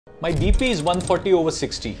My BP is 140 over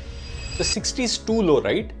 60. The 60 is too low,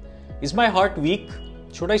 right? Is my heart weak?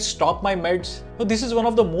 Should I stop my meds? So this is one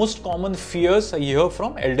of the most common fears I hear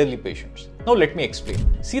from elderly patients. Now let me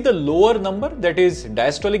explain. See, the lower number, that is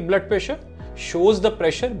diastolic blood pressure, shows the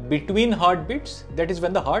pressure between heartbeats, that is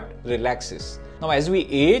when the heart relaxes. Now as we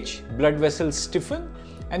age, blood vessels stiffen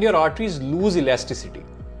and your arteries lose elasticity.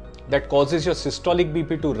 That causes your systolic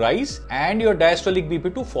BP to rise and your diastolic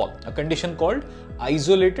BP to fall, a condition called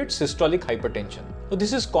isolated systolic hypertension. So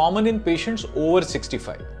this is common in patients over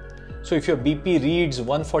 65. So if your BP reads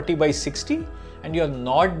 140 by 60 and you're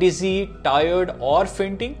not dizzy, tired or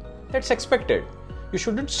fainting, that's expected. You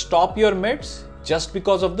shouldn't stop your meds just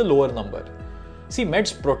because of the lower number. See,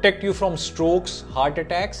 meds protect you from strokes, heart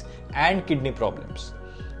attacks and kidney problems.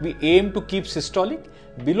 We aim to keep systolic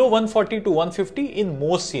below 140 to 150 in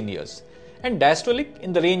most seniors, and diastolic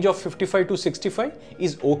in the range of 55 to 65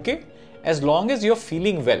 is okay as long as you're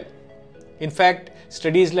feeling well. In fact,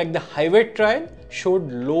 studies like the HYVET trial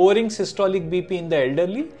showed lowering systolic BP in the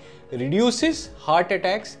elderly reduces heart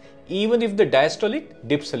attacks even if the diastolic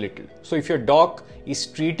dips a little. So if your doc is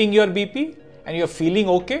treating your BP and you're feeling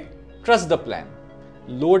okay, trust the plan.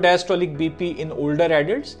 Low diastolic BP in older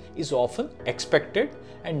adults is often expected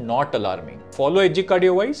and not alarming. Follow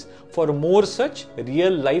HYVET for more such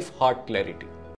real life heart clarity.